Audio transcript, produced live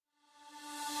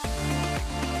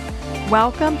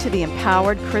Welcome to the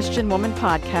Empowered Christian Woman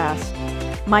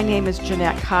Podcast. My name is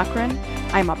Jeannette Cochran.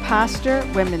 I'm a pastor,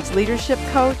 women's leadership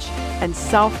coach, and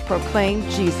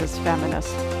self-proclaimed Jesus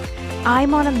feminist.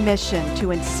 I'm on a mission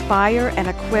to inspire and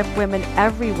equip women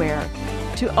everywhere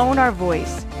to own our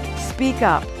voice, speak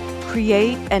up,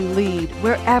 create, and lead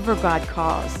wherever God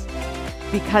calls.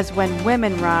 Because when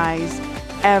women rise,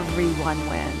 everyone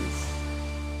wins.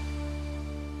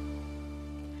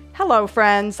 Hello,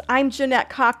 friends. I'm Jeannette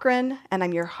Cochran, and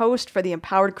I'm your host for the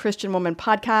Empowered Christian Woman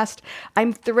Podcast.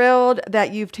 I'm thrilled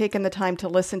that you've taken the time to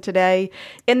listen today.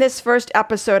 In this first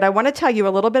episode, I want to tell you a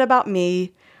little bit about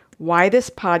me, why this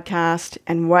podcast,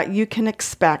 and what you can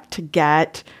expect to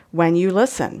get when you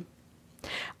listen.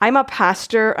 I'm a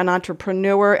pastor, an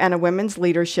entrepreneur, and a women's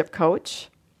leadership coach.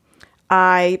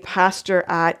 I pastor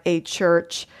at a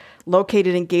church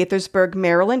located in Gaithersburg,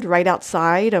 Maryland, right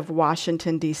outside of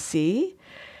Washington, D.C.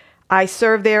 I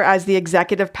serve there as the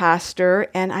executive pastor,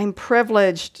 and I'm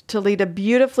privileged to lead a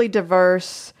beautifully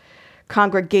diverse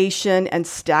congregation and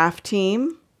staff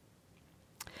team.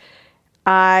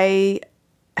 I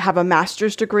have a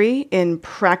master's degree in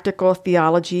practical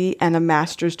theology and a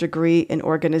master's degree in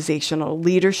organizational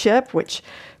leadership, which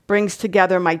brings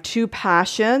together my two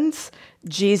passions,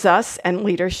 Jesus and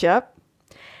leadership.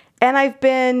 And I've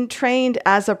been trained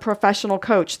as a professional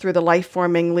coach through the Life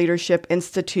Forming Leadership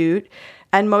Institute.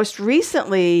 And most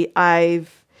recently,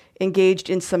 I've engaged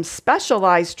in some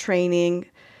specialized training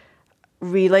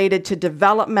related to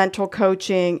developmental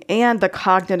coaching and the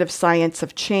cognitive science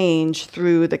of change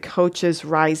through the Coaches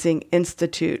Rising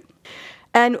Institute.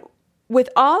 And with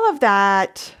all of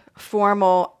that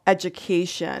formal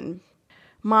education,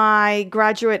 my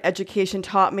graduate education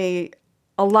taught me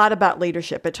a lot about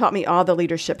leadership. It taught me all the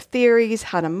leadership theories,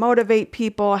 how to motivate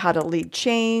people, how to lead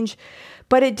change.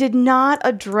 But it did not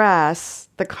address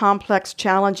the complex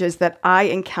challenges that I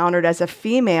encountered as a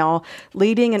female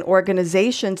leading in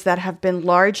organizations that have been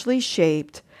largely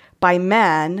shaped by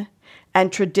men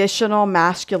and traditional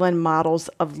masculine models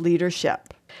of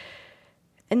leadership.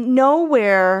 And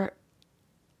nowhere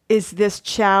is this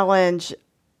challenge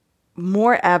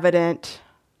more evident,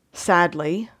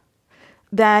 sadly,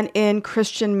 than in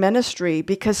Christian ministry,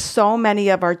 because so many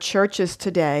of our churches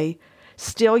today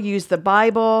still use the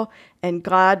Bible and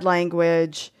God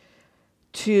language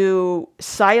to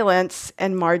silence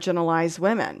and marginalize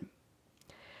women.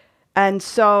 And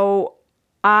so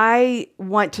I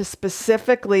want to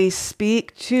specifically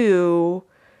speak to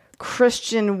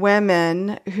Christian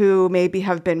women who maybe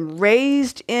have been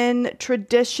raised in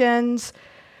traditions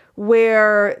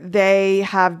where they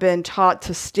have been taught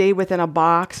to stay within a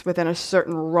box, within a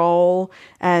certain role,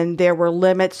 and there were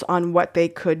limits on what they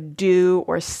could do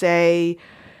or say,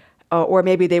 or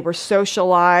maybe they were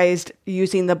socialized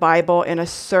using the Bible in a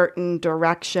certain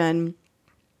direction.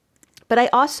 But I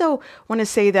also want to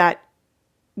say that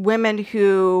women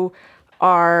who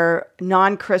are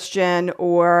non-Christian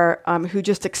or who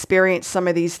just experience some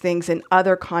of these things in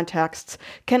other contexts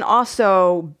can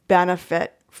also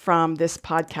benefit from this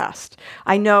podcast.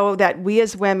 I know that we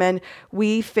as women,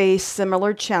 we face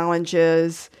similar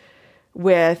challenges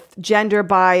with gender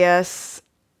bias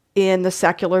in the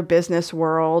secular business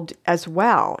world as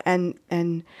well.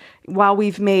 And while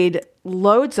we've made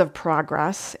loads of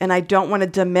progress, and I don't want to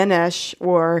diminish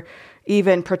or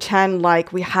even pretend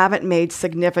like we haven't made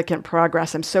significant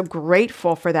progress. I'm so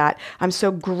grateful for that. I'm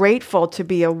so grateful to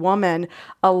be a woman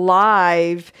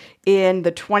alive in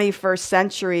the 21st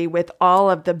century with all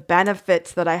of the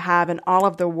benefits that I have and all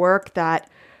of the work that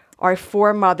our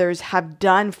foremothers have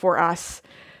done for us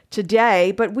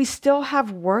today, but we still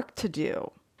have work to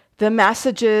do. The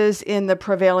messages in the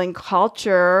prevailing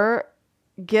culture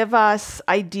give us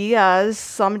ideas,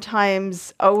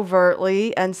 sometimes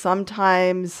overtly and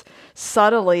sometimes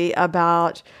subtly,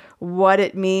 about what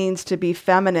it means to be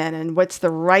feminine and what's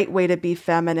the right way to be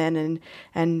feminine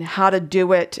and how to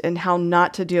do it and how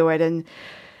not to do it.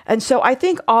 And so I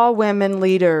think all women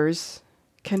leaders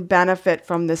can benefit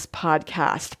from this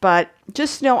podcast. But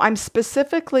just know I'm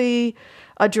specifically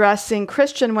addressing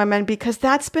Christian women because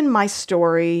that's been my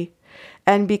story.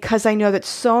 And because I know that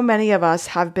so many of us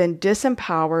have been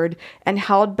disempowered and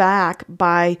held back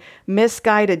by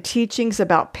misguided teachings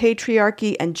about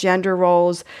patriarchy and gender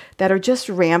roles that are just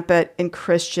rampant in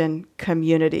Christian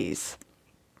communities.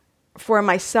 For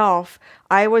myself,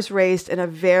 I was raised in a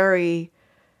very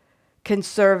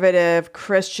conservative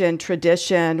Christian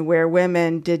tradition where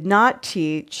women did not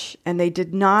teach and they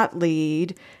did not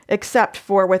lead, except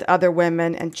for with other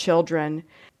women and children.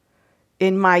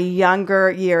 In my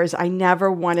younger years, I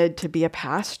never wanted to be a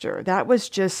pastor. That was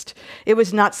just, it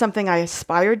was not something I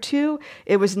aspired to.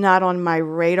 It was not on my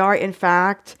radar. In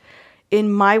fact,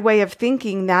 in my way of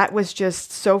thinking, that was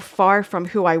just so far from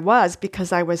who I was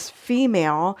because I was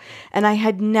female and I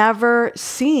had never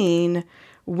seen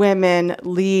women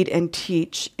lead and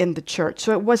teach in the church.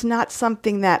 So it was not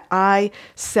something that I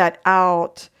set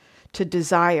out to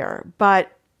desire.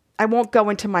 But I won't go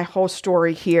into my whole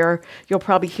story here. You'll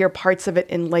probably hear parts of it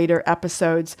in later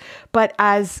episodes. But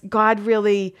as God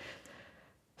really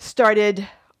started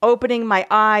opening my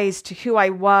eyes to who I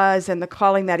was and the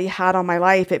calling that He had on my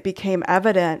life, it became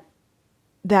evident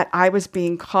that I was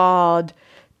being called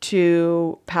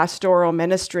to pastoral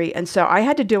ministry. And so I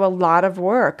had to do a lot of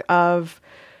work of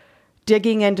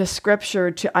digging into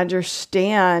Scripture to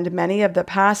understand many of the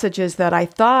passages that I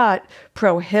thought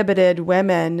prohibited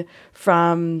women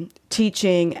from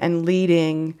teaching and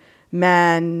leading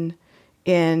men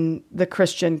in the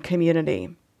Christian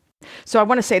community. So I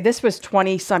want to say this was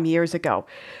 20 some years ago.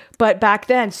 But back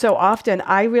then, so often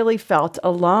I really felt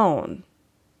alone.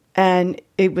 And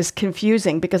it was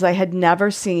confusing because I had never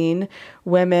seen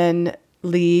women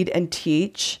lead and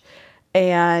teach.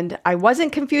 And I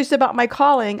wasn't confused about my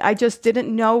calling. I just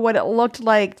didn't know what it looked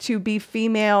like to be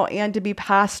female and to be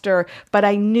pastor. But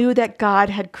I knew that God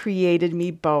had created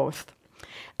me both.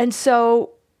 And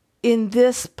so in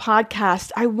this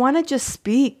podcast, I want to just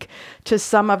speak to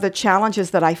some of the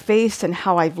challenges that I faced and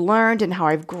how I've learned and how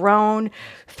I've grown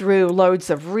through loads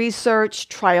of research,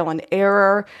 trial and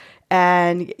error,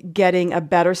 and getting a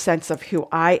better sense of who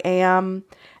I am.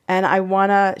 And I want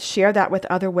to share that with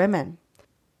other women.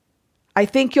 I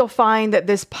think you'll find that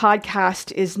this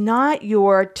podcast is not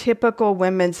your typical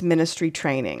women's ministry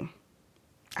training.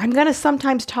 I'm going to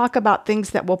sometimes talk about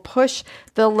things that will push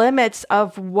the limits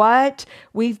of what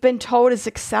we've been told is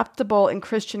acceptable in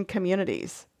Christian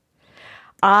communities.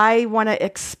 I want to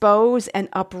expose and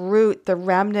uproot the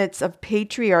remnants of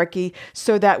patriarchy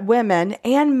so that women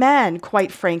and men,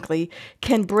 quite frankly,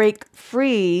 can break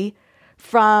free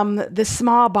from the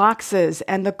small boxes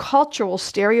and the cultural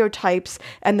stereotypes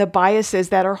and the biases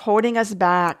that are holding us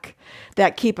back,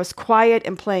 that keep us quiet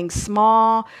and playing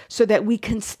small, so that we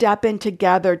can step in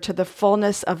together to the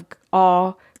fullness of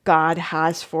all God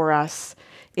has for us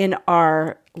in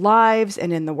our lives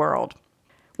and in the world.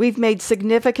 We've made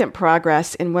significant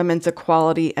progress in women's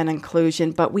equality and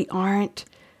inclusion, but we aren't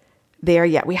there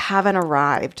yet. We haven't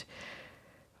arrived.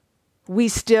 We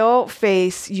still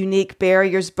face unique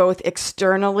barriers, both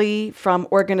externally from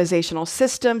organizational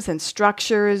systems and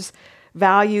structures,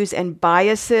 values and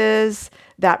biases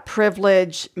that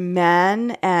privilege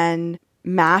men and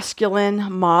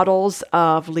masculine models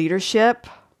of leadership,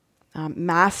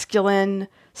 masculine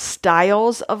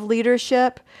styles of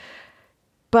leadership.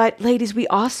 But ladies, we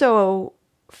also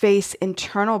face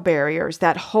internal barriers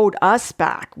that hold us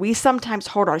back. We sometimes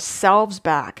hold ourselves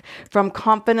back from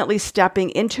confidently stepping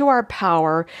into our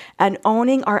power and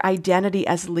owning our identity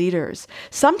as leaders.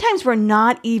 Sometimes we're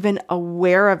not even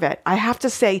aware of it. I have to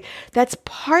say that's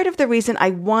part of the reason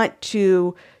I want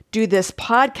to do this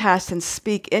podcast and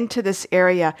speak into this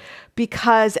area,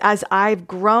 because as I've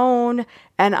grown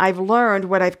and I've learned,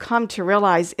 what I've come to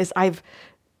realize is I've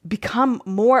become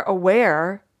more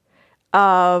aware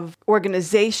of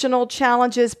organizational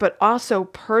challenges, but also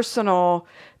personal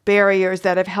barriers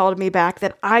that have held me back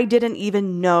that I didn't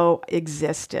even know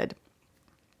existed.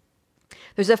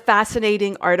 There's a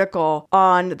fascinating article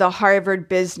on the Harvard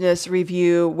Business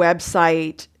Review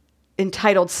website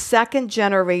entitled Second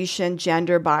Generation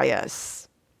Gender Bias.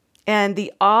 And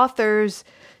the authors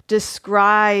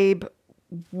describe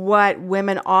what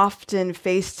women often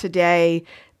face today.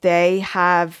 They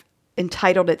have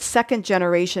entitled it Second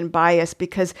Generation Bias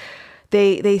because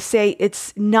they say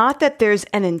it's not that there's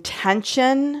an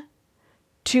intention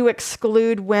to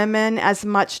exclude women as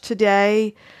much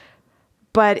today,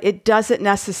 but it doesn't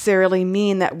necessarily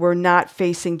mean that we're not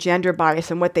facing gender bias.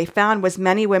 And what they found was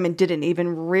many women didn't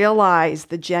even realize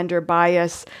the gender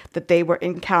bias that they were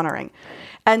encountering.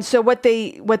 And so what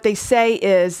they say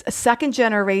is a second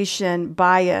generation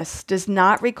bias does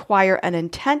not require an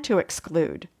intent to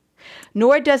exclude,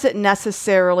 nor does it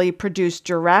necessarily produce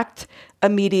direct,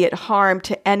 immediate harm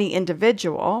to any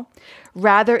individual.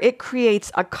 Rather, it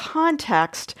creates a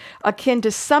context akin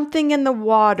to something in the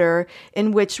water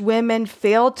in which women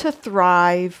fail to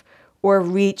thrive or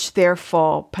reach their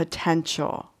full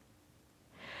potential.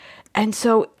 And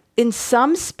so in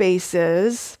some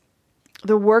spaces,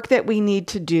 the work that we need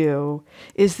to do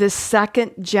is this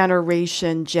second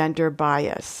generation gender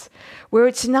bias, where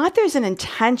it's not there's an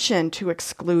intention to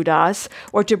exclude us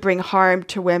or to bring harm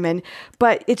to women,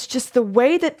 but it's just the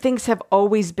way that things have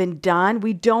always been done.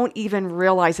 We don't even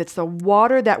realize it's the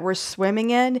water that we're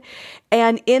swimming in.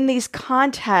 And in these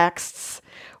contexts,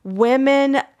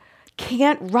 women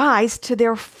can't rise to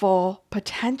their full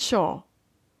potential.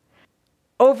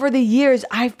 Over the years,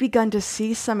 I've begun to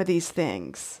see some of these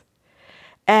things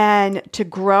and to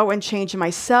grow and change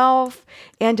myself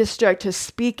and to start to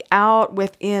speak out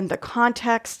within the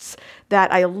contexts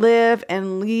that I live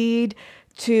and lead,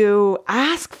 to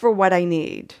ask for what I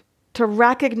need, to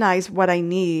recognize what I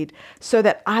need so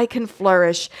that I can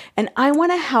flourish. And I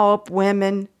want to help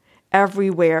women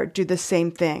everywhere do the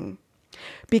same thing,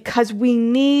 because we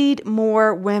need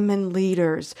more women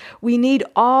leaders. We need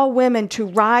all women to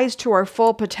rise to our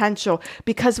full potential,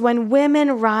 because when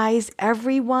women rise,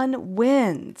 everyone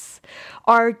wins.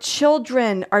 Our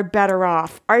children are better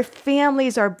off. Our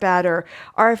families are better.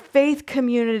 Our faith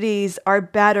communities are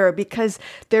better because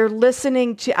they're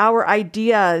listening to our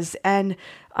ideas, and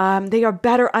they are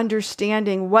better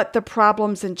understanding what the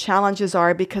problems and challenges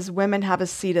are because women have a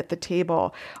seat at the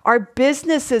table. Our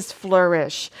businesses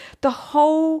flourish. The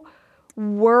whole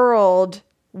world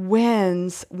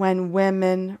wins when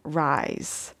women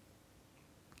rise.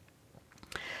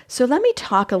 So let me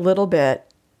talk a little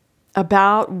bit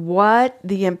about what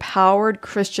the Empowered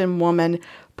Christian Woman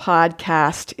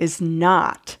podcast is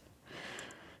not.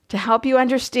 To help you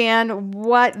understand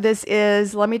what this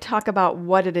is, let me talk about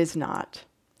what it is not.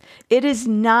 It is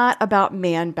not about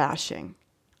man bashing.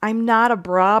 I'm not a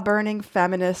bra-burning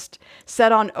feminist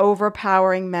set on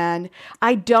overpowering men.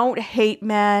 I don't hate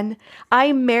men.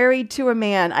 I'm married to a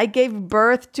man. I gave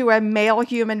birth to a male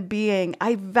human being.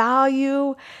 I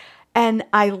value and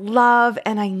I love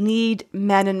and I need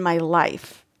men in my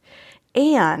life.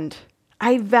 And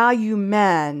I value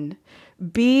men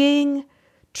being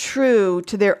true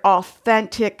to their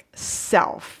authentic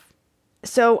self.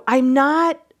 So I'm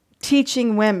not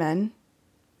teaching women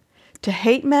to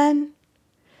hate men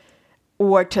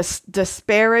or to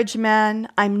disparage men.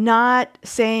 I'm not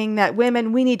saying that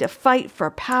women, we need to fight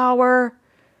for power,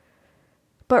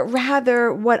 but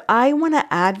rather what I want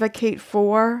to advocate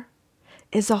for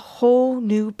is a whole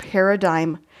new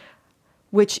paradigm,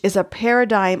 which is a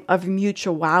paradigm of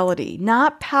mutuality,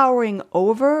 not powering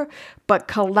over, but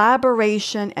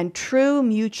collaboration and true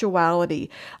mutuality.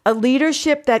 A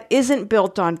leadership that isn't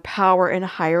built on power and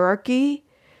hierarchy,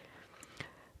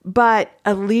 but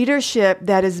a leadership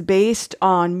that is based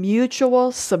on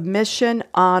mutual submission,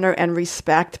 honor, and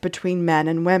respect between men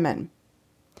and women.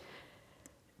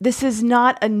 This is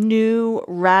not a new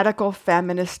radical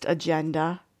feminist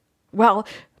agenda. Well,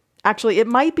 actually, it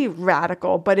might be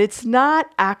radical, but it's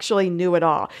not actually new at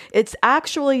all. It's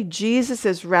actually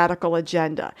Jesus's radical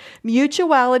agenda.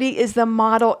 Mutuality is the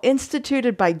model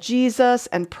instituted by Jesus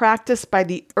and practiced by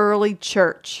the early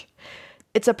church.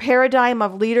 It's a paradigm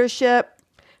of leadership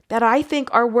that I think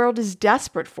our world is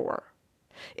desperate for.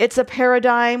 It's a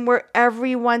paradigm where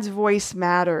everyone's voice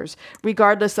matters,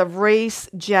 regardless of race,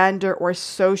 gender, or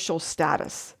social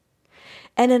status.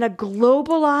 And in a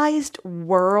globalized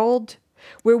world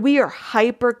where we are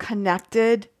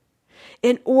hyper-connected,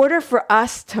 in order for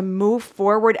us to move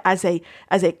forward as a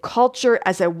culture,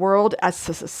 as a world, as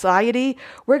a society,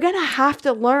 we're going to have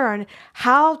to learn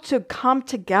how to come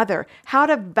together, how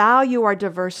to value our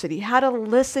diversity, how to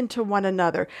listen to one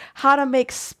another, how to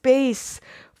make space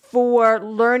for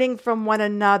learning from one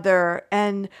another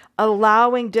and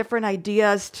allowing different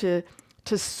ideas to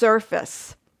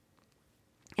surface.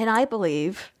 And I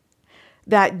believe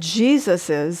that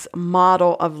Jesus's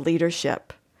model of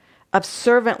leadership, of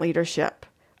servant leadership,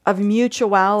 of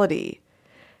mutuality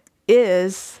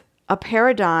is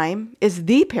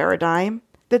the paradigm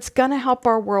that's going to help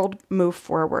our world move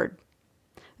forward.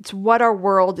 It's what our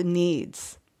world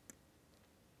needs.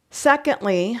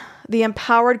 Secondly, the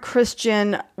Empowered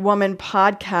Christian Woman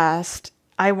podcast,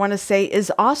 I want to say,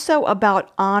 is also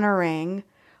about honoring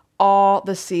all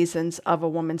the seasons of a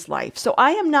woman's life. So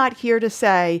I am not here to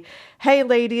say, hey,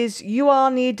 ladies, you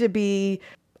all need to be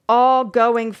all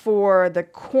going for the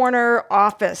corner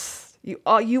office. You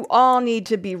all need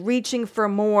to be reaching for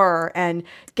more and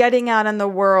getting out in the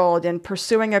world and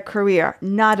pursuing a career.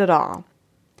 Not at all.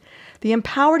 The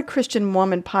Empowered Christian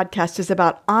Woman podcast is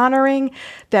about honoring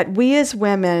that we as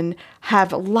women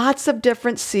have lots of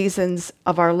different seasons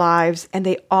of our lives and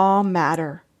they all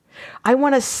matter. I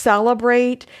want to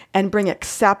celebrate and bring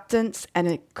acceptance and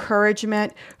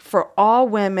encouragement for all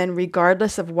women,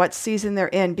 regardless of what season they're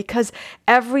in, because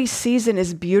every season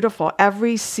is beautiful.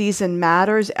 Every season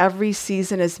matters. Every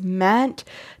season is meant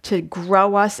to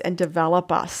grow us and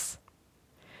develop us.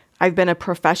 I've been a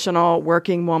professional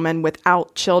working woman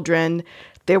without children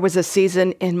There was a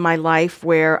season in my life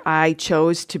where I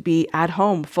chose to be at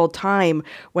home full time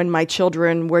when my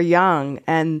children were young.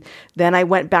 And then I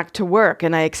went back to work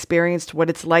and I experienced what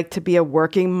it's like to be a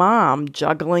working mom,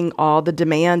 juggling all the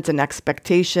demands and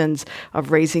expectations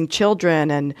of raising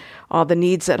children and all the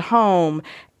needs at home.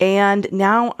 And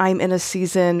now I'm in a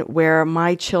season where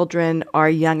my children are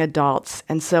young adults.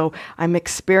 And so I'm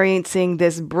experiencing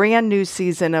this brand new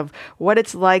season of what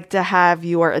it's like to have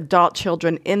your adult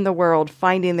children in the world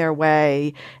finding their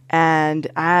way. And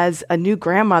as a new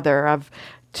grandmother of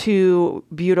two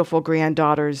beautiful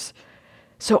granddaughters.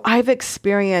 So I've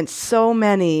experienced so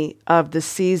many of the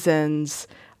seasons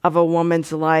of a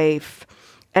woman's life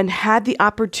and had the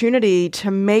opportunity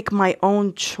to make my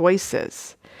own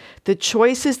choices. The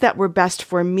choices that were best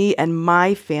for me and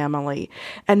my family.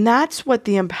 And that's what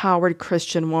the empowered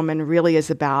Christian woman really is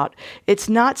about. It's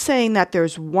not saying that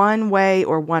there's one way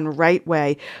or one right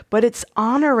way, but it's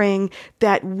honoring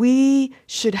that we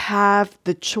should have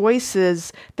the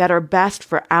choices that are best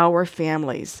for our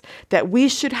families, that we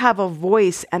should have a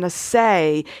voice and a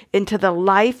say into the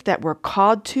life that we're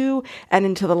called to and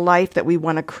into the life that we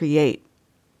want to create.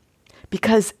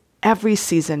 Because every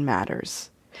season matters.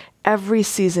 Every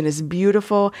season is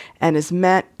beautiful and is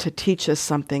meant to teach us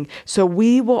something. So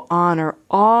we will honor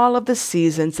all of the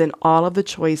seasons and all of the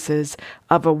choices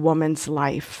of a woman's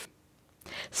life.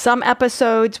 Some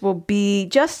episodes will be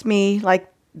just me, like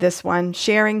this one,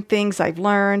 sharing things I've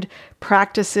learned,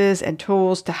 practices and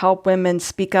tools to help women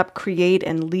speak up, create,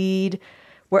 and lead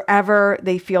wherever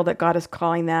they feel that God is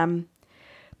calling them.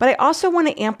 But I also want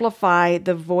to amplify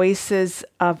the voices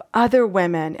of other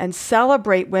women and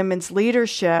celebrate women's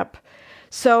leadership.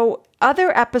 So other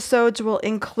episodes will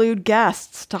include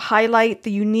guests to highlight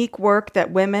the unique work that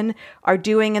women are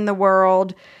doing in the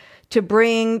world, to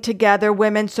bring together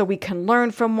women so we can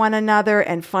learn from one another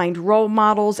and find role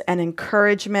models and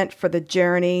encouragement for the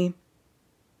journey.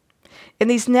 In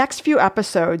these next few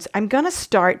episodes, I'm going to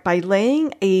start by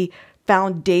laying a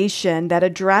foundation that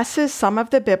addresses some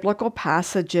of the biblical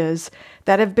passages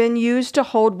that have been used to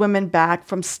hold women back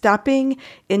from stepping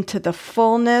into the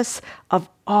fullness of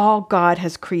all God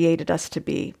has created us to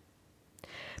be.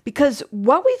 Because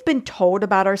what we've been told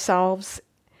about ourselves,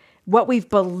 what we've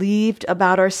believed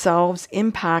about ourselves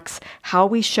impacts how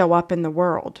we show up in the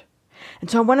world.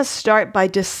 And so I want to start by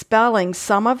dispelling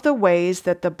some of the ways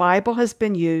that the Bible has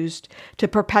been used to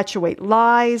perpetuate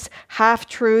lies,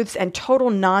 half-truths, and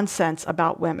total nonsense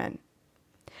about women.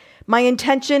 My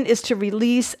intention is to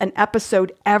release an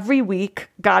episode every week,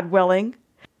 God willing,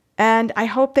 and I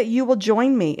hope that you will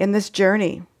join me in this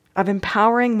journey of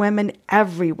empowering women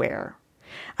everywhere.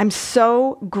 I'm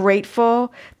so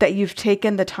grateful that you've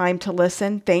taken the time to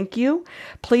listen. Thank you.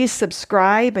 Please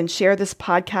subscribe and share this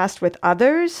podcast with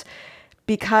others,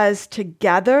 because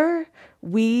together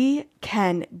we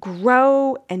can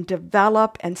grow and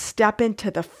develop and step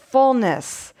into the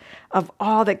fullness of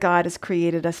all that God has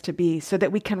created us to be so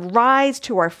that we can rise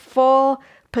to our full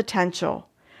potential.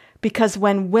 Because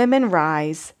when women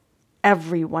rise,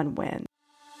 everyone wins.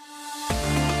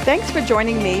 Thanks for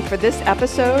joining me for this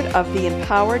episode of the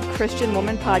Empowered Christian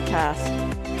Woman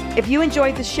Podcast. If you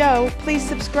enjoyed the show, please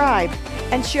subscribe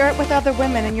and share it with other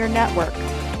women in your network.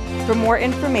 For more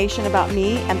information about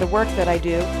me and the work that I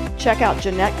do, check out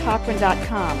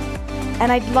JeannetteCochran.com.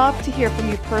 And I'd love to hear from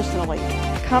you personally.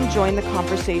 Come join the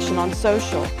conversation on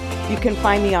social. You can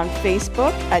find me on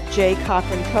Facebook at J.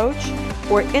 Cochran Coach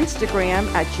or Instagram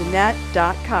at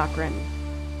Jeannette.Cochran.